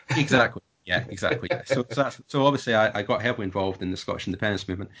 Yeah. Exactly. Yeah, exactly. Yeah. So obviously I got heavily involved in the Scottish independence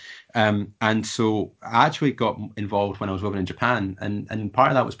movement, and so I actually got involved when I was living in Japan, and part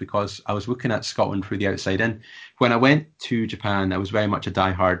of that was because I was looking at Scotland through the outside in. When I went to Japan, I was very much a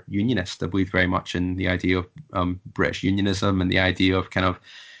diehard unionist. I believed very much in the idea of British unionism and the idea of kind of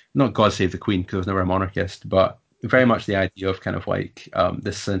not God save the Queen because I was never a monarchist, but very much the idea of kind of like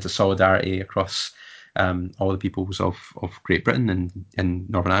this sense of solidarity across all the peoples of Great Britain and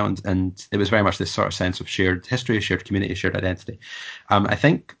Northern Ireland. And it was very much this sort of sense of shared history, shared community, shared identity. I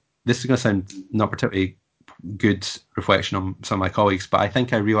think this is going to sound not particularly good reflection on some of my colleagues, but I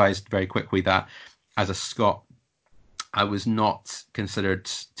think I realized very quickly that as a Scot, I was not considered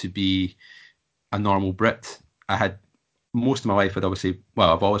to be a normal Brit. I had most of my life, I've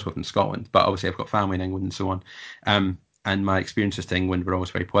always lived in Scotland, but obviously I've got family in England and so on. And my experiences to England were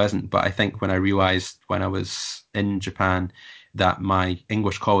always very pleasant. But I think when I realised when I was in Japan that my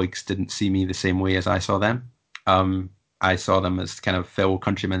English colleagues didn't see me the same way as I saw them, I saw them as kind of fellow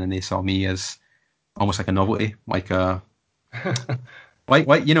countrymen, and they saw me as almost like a novelty, like you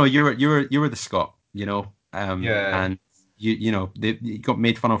were the Scot, Yeah. and you got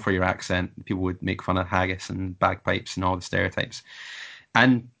made fun of for your accent. People would make fun of haggis and bagpipes and all the stereotypes.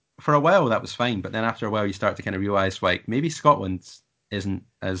 And for a while that was fine, but then after a while you start to kind of realize like maybe Scotland isn't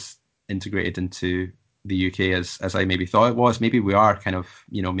as integrated into the UK as I maybe thought it was. Maybe we are kind of,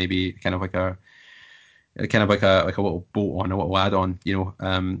 maybe kind of like a little bolt on, a little add on,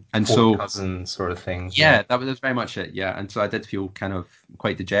 and Fourth so cousin sort of thing. yeah, that was very much it. Yeah, and so I did feel kind of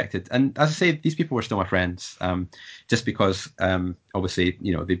quite dejected. And as I say, these people were still my friends, just because obviously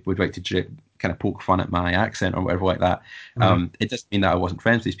they would like to kind of poke fun at my accent or whatever like that. It doesn't mean that I wasn't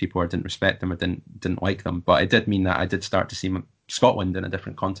friends with these people or didn't respect them or didn't like them, but it did mean that I did start to see Scotland in a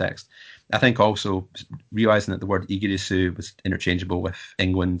different context. I think also realizing that the word Igirisu was interchangeable with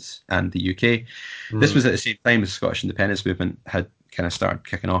England and the UK. This was at the same time as the Scottish independence movement had kind of started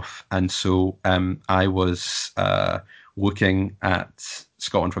kicking off, and so I was looking at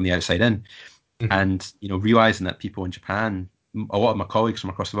Scotland from the outside in, and realizing that people in Japan, a lot of my colleagues from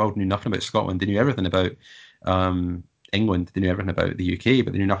across the world knew nothing about Scotland. They knew everything about England, they knew everything about the UK,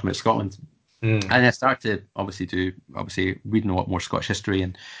 but they knew nothing about Scotland. And I started to obviously reading a lot more Scottish history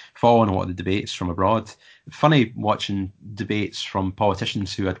and following a lot of the debates from abroad. Funny watching debates from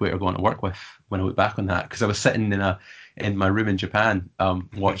politicians who I'd later gone to work with when I look back on that, because I was sitting in my room in Japan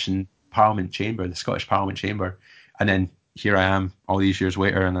watching Parliament Chamber, the Scottish Parliament Chamber, and then here I am all these years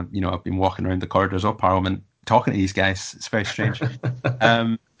later, and I've been walking around the corridors of Parliament talking to these guys. It's very strange.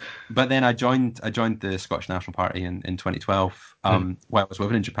 But then I joined the Scottish National Party in 2012 while I was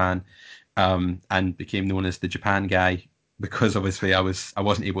living in Japan. And became known as the Japan guy because obviously I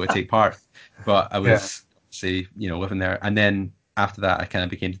wasn't able to take part, but I was living there. And then after that, I kind of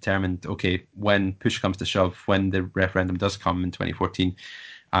became determined. Okay, when push comes to shove, when the referendum does come in 2014,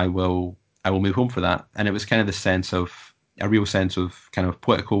 I will move home for that. And it was kind of a real sense of kind of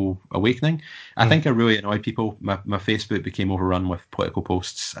political awakening. I think I really annoyed people. My Facebook became overrun with political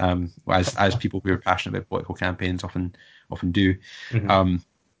posts, as people who are passionate about political campaigns often do.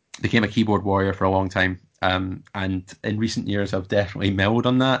 Became a keyboard warrior for a long time. And in recent years, I've definitely mellowed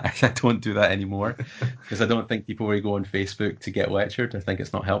on that. I don't do that anymore because I don't think people really go on Facebook to get lectured. I think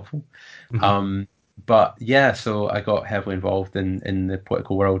it's not helpful. But yeah, so I got heavily involved in the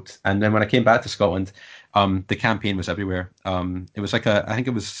political world. And then when I came back to Scotland, the campaign was everywhere. It was like I think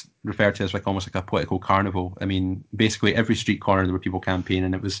it was referred to as like almost like a political carnival. I mean, basically every street corner there were people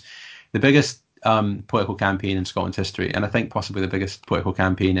campaigning. It was the biggest political campaign in Scotland's history, and I think possibly the biggest political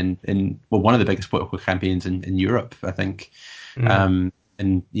campaign in one of the biggest political campaigns in Europe, I think. And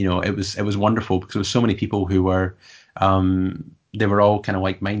it was wonderful because there was so many people who were they were all kind of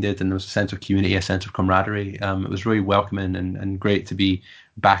like-minded, and there was a sense of community, a sense of camaraderie. It was really welcoming and great to be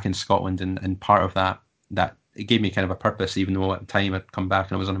back in Scotland and part of that. It gave me kind of a purpose, even though at the time I'd come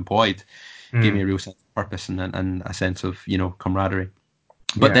back and I was unemployed. It gave me a real sense of purpose and a sense of camaraderie.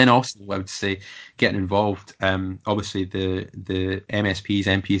 But then also, I would say, getting involved. Obviously, the MSPs,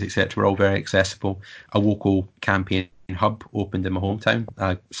 MPs, etc., were all very accessible. A local campaign hub opened in my hometown.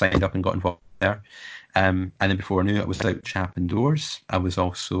 I signed up and got involved there. And then before I knew it, I was out chapping doors. I was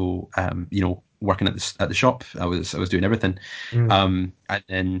also, working at the shop. I was doing everything. And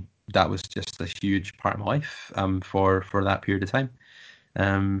then that was just a huge part of my life for that period of time.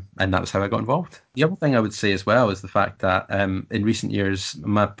 And that was how I got involved. The other thing I would say as well is the fact that in recent years,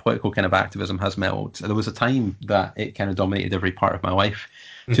 my political kind of activism has mellowed. There was a time that it kind of dominated every part of my life,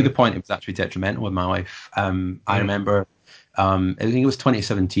 to the point it was actually detrimental in my life. I remember, I think it was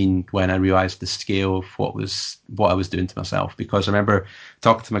 2017 when I realised the scale of what I was doing to myself. Because I remember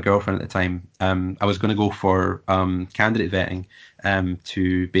talking to my girlfriend at the time. I was going to go for candidate vetting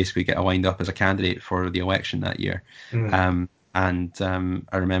to basically get lined up as a candidate for the election that year. And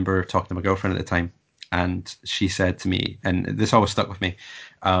I remember talking to my girlfriend at the time, and she said to me, and this always stuck with me,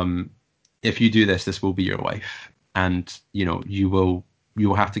 if you do this, this will be your life. And, you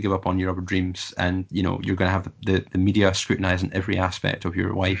will have to give up on your other dreams. And, you're going to have the media scrutinizing every aspect of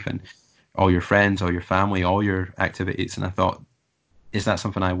your life and all your friends, all your family, all your activities. And I thought, is that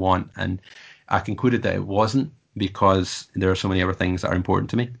something I want? And I concluded that it wasn't, because there are so many other things that are important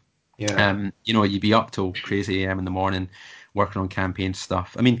to me. You'd be up till crazy AM in the morning working on campaign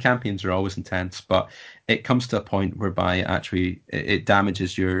stuff. I mean, campaigns are always intense, but it comes to a point whereby actually it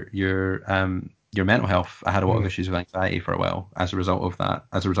damages your mental health. I had a lot of issues with anxiety for a while as a result of that,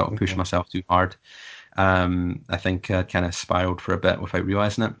 as a result of pushing myself too hard. I think I kind of spiraled for a bit without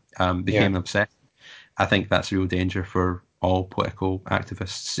realizing it. Became obsessed. I think that's a real danger for all political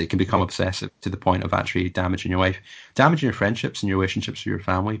activists. It can become obsessive to the point of actually damaging your life, damaging your friendships and your relationships with your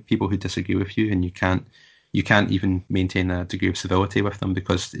family, people who disagree with you, and you can't even maintain a degree of civility with them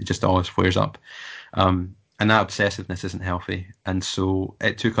because it just always flares up. And and that obsessiveness isn't healthy. And so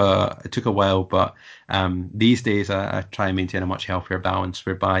it took a while, but these days I try and maintain a much healthier balance,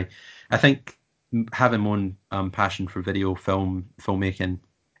 whereby I think having my own passion for filmmaking,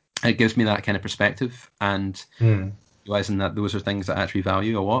 it gives me that kind of perspective, and Mm. realizing that those are things that I actually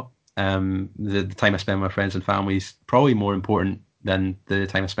value a lot. The time I spend with my friends and family is probably more important than the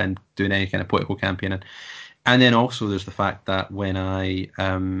time I spend doing any kind of political campaigning. And then also there's the fact that when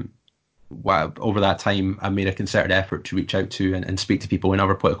over that time, I made a concerted effort to reach out to and speak to people in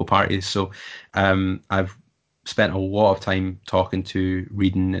other political parties. So I've spent a lot of time talking to,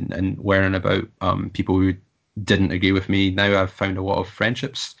 reading, and learning about people who didn't agree with me. Now I've found a lot of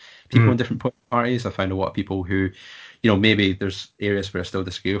friendships, people Mm. in different political parties. I found a lot of people who, maybe there's areas where I still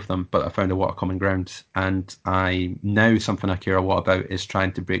disagree with them, but I found a lot of common ground. And something I care a lot about is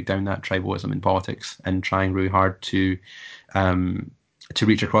trying to break down that tribalism in politics and trying really hard um, to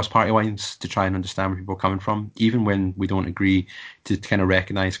reach across party lines to try and understand where people are coming from, even when we don't agree, to kind of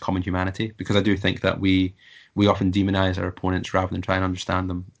recognize common humanity. Because I do think that we often demonize our opponents rather than try and understand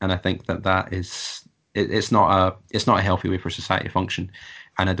them, and I think that is it's not a healthy way for society to function,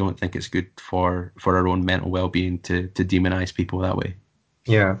 and I don't think it's good for our own mental well-being to demonize people that way.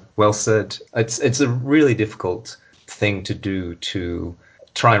 Yeah, well said. It's a really difficult thing to do, to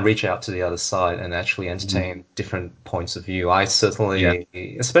try and reach out to the other side and actually Mhm. entertain different points of view. I Yeah, certainly,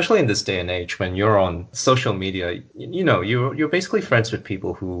 especially in this day and age when you're on social media, you're basically friends with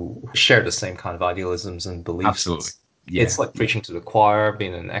people who share the same kind of idealisms and beliefs. absolutely. It's Yeah, like yeah, preaching to the choir,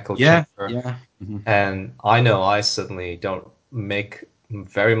 being in an echo yeah, chamber. yeah. Hmm. And I know I certainly don't make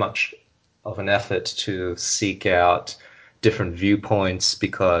very much of an effort to seek out different viewpoints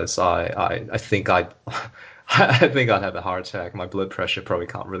because I think I think I'd have a heart attack. My blood pressure probably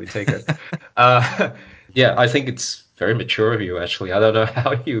can't really take it. Yeah, I think it's very mature of you, actually. I don't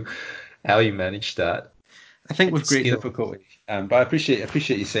know how you manage that. I think It's a with great skill. difficulty, but I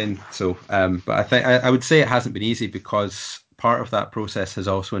appreciate you saying so. But I think I would say it hasn't been easy because part of that process has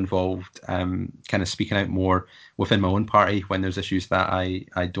also involved kind of speaking out more within my own party when there's issues that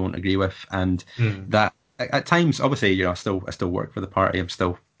I don't agree with, and Mm, that at times, obviously, I still work for the party. I'm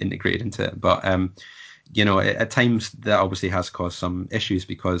still integrated into it, but at times that obviously has caused some issues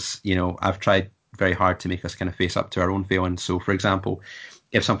because I've tried very hard to make us kind of face up to our own failings. So, for example,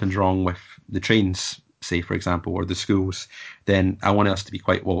 if something's wrong with the trains, say for example, or the schools, then I want us to be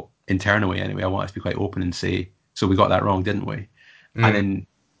quite well internally anyway. I want us to be quite open and say, so we got that wrong, didn't we? And mm, then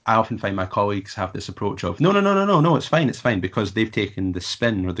I often find my colleagues have this approach of no, no, no, no, no, no, it's fine, because they've taken the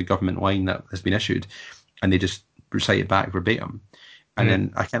spin or the government line that has been issued, and they just recite it back verbatim. And mm,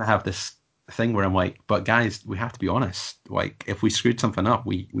 then I kind of have this thing where I'm like, but guys, we have to be honest. Like, if we screwed something up,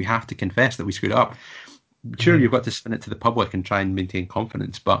 we have to confess that we screwed up. Sure, mm, you've got to spin it to the public and try and maintain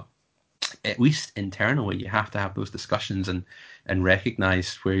confidence, but at least internally, you have to have those discussions and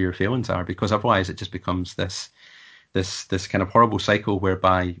recognize where your failings are, because otherwise it just becomes this kind of horrible cycle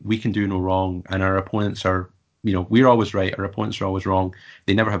whereby we can do no wrong and our opponents are, we're always right, our opponents are always wrong.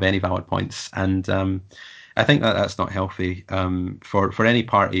 They never have any valid points, and I think that that's not healthy for any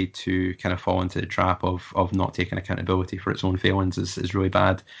party to kind of fall into the trap of not taking accountability for its own failings is really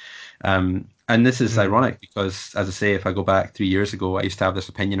bad. And this is mm, ironic because, as I say, if I go back 3 years ago, I used to have this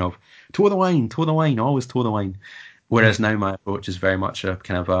opinion of toe the line, always toe the line. mm, Whereas now my approach is very much a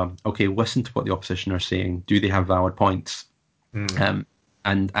kind of okay, listen to what the opposition are saying. Do they have valid points? mm, Um,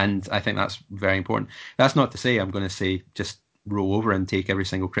 and I think that's very important. That's not to say I'm going to say just roll over and take every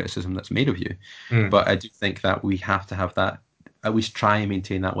single criticism that's made of you, mm. but I do think that we have to have that, at least try and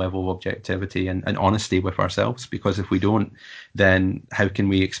maintain that level of objectivity and honesty with ourselves, because if we don't, then how can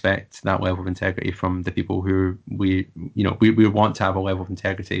we expect that level of integrity from the people who we want to have a level of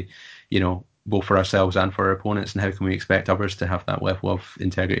integrity, both for ourselves and for our opponents, and how can we expect others to have that level of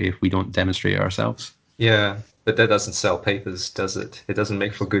integrity if we don't demonstrate it ourselves? Yeah, but that doesn't sell papers, does it? It doesn't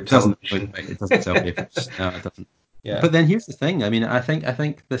make for good Doesn't really, television. it doesn't sell papers. No, it doesn't. Yeah. But then here's the thing. I mean, I think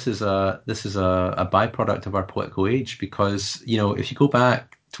this is a byproduct of our political age, because if you go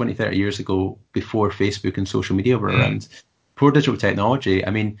back 20, 30 years ago, before Facebook and social media were Mm, around, before digital technology,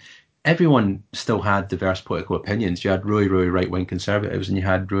 I mean, everyone still had diverse political opinions. You had really, really right wing conservatives and you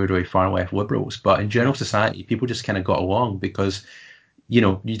had really, really far left liberals. But in general society, people just kind of got along because you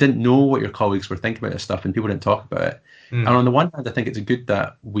didn't know what your colleagues were thinking about this stuff and people didn't talk about it. And mm, on the one hand, I think it's good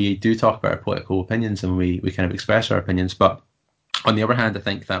that we do talk about our political opinions and we kind of express our opinions. But on the other hand, I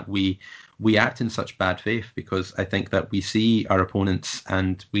think that we act in such bad faith because I think that we see our opponents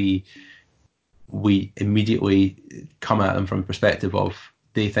and we immediately come at them from a perspective of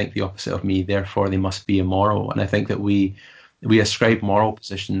they think the opposite of me, therefore they must be immoral. And I think that we ascribe moral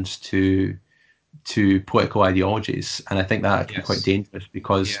positions to political ideologies, and I think that can be quite Yes. dangerous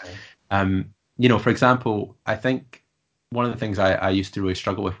because, Yeah. for example, I think one of the things I used to really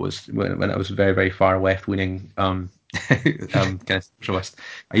struggle with was when I was very, very far left leaning, kind of socialist.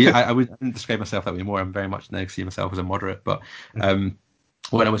 I wouldn't describe myself that way anymore. I'm very much now see myself as a moderate, but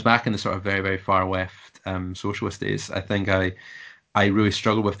when I was back in the sort of very, very far left socialist days, I think I really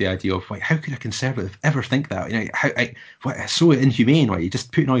struggled with the idea of like, how could a conservative ever think that? It's so inhumane, right? You're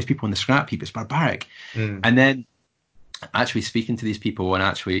just putting all these people in the scrap heap. It's barbaric. Mm. And then actually speaking to these people and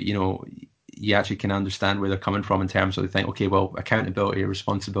actually, you actually can understand where they're coming from in terms of they think, okay, well, accountability,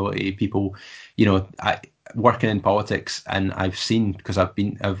 responsibility, people, working in politics, and I've seen because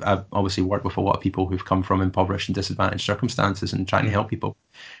I've obviously worked with a lot of people who've come from impoverished and disadvantaged circumstances and trying to help people,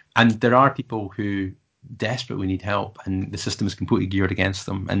 and there are people who desperately need help and the system is completely geared against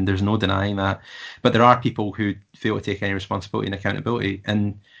them, and there's no denying that. But there are people who fail to take any responsibility and accountability,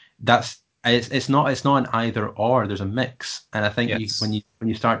 and it's not an either or. There's a mix, and I think Yes. when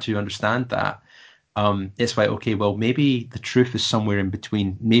you start to understand that, it's like, okay, well, maybe the truth is somewhere in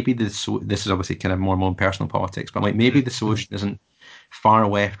between. Maybe this is obviously kind of more personal politics, but like maybe the solution isn't far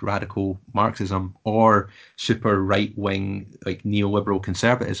left radical Marxism or super right wing like neoliberal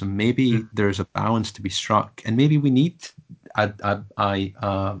conservatism. Maybe there's a balance to be struck, and maybe we need a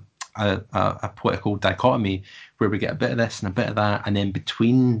political dichotomy where we get a bit of this and a bit of that, and then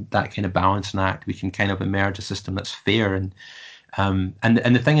between that kind of balance and act, we can kind of emerge a system that's fair. And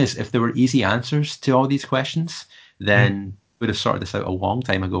the thing is, if there were easy answers to all these questions, then we'd have sorted this out a long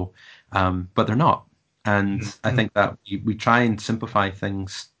time ago. But they're not. And I think that we try and simplify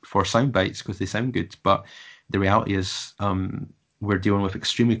things for sound bites because they sound good. But the reality is, we're dealing with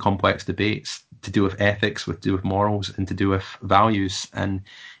extremely complex debates to do with ethics, to do with morals, and to do with values. And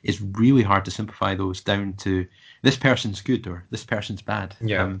it's really hard to simplify those down to this person's good or this person's bad.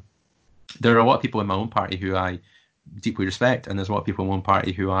 Yeah. There are a lot of people in my own party who I deeply respect, and there's a lot of people in one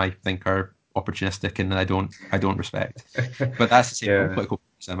party who I think are opportunistic and I don't respect. But that's the same in all Yeah. political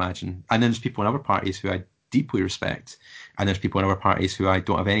parties, I imagine. And then there's people in other parties who I deeply respect, and there's people in other parties who I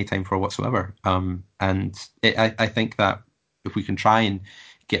don't have any time for whatsoever. I think that if we can try and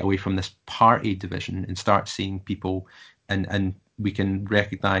get away from this party division and start seeing people, and we can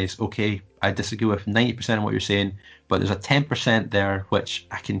recognize, okay, I disagree with 90% of what you're saying, but there's a 10% there which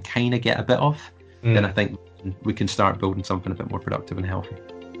I can kind of get a bit of, then I think we can start building something a bit more productive and healthy.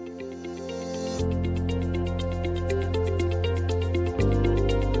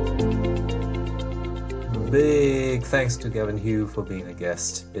 Big thanks to Gavin Hugh for being a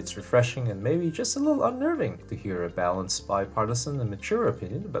guest. It's refreshing and maybe just a little unnerving to hear a balanced, bipartisan, and mature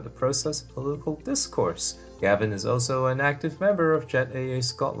opinion about the process of political discourse. Gavin is also an active member of Jet AA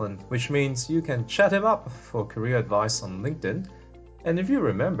Scotland, which means you can chat him up for career advice on LinkedIn. And if you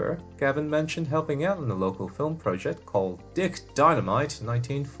remember, Gavin mentioned helping out in a local film project called Dick Dynamite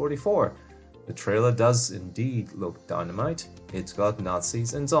 1944. The trailer does indeed look dynamite. It's got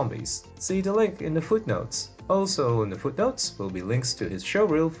Nazis and zombies. See the link in the footnotes. Also in the footnotes will be links to his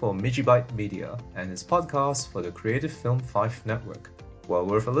showreel for Mijibyte Media and his podcast for the Creative Film 5 Network. Well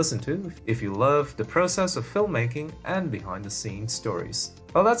worth a listen to if you love the process of filmmaking and behind the scenes stories.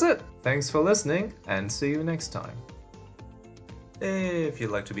 Well, that's it. Thanks for listening and see you next time. If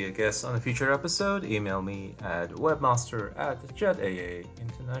you'd like to be a guest on a future episode, email me at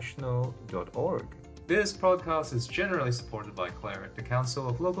webmaster@jetaainternational.org. This podcast is generally supported by CLARIT, the Council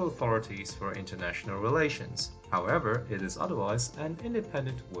of Local Authorities for International Relations. However, it is otherwise an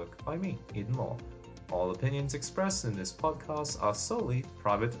independent work by me, Eden Law. All opinions expressed in this podcast are solely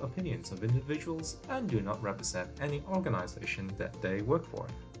private opinions of individuals and do not represent any organization that they work for.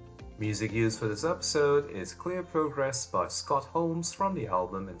 Music used for this episode is Clear Progress by Scott Holmes from the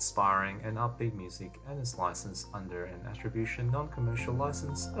album Inspiring and Upbeat Music and is licensed under an Attribution Non-Commercial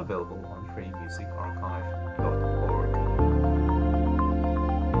License available on freemusicarchive.org.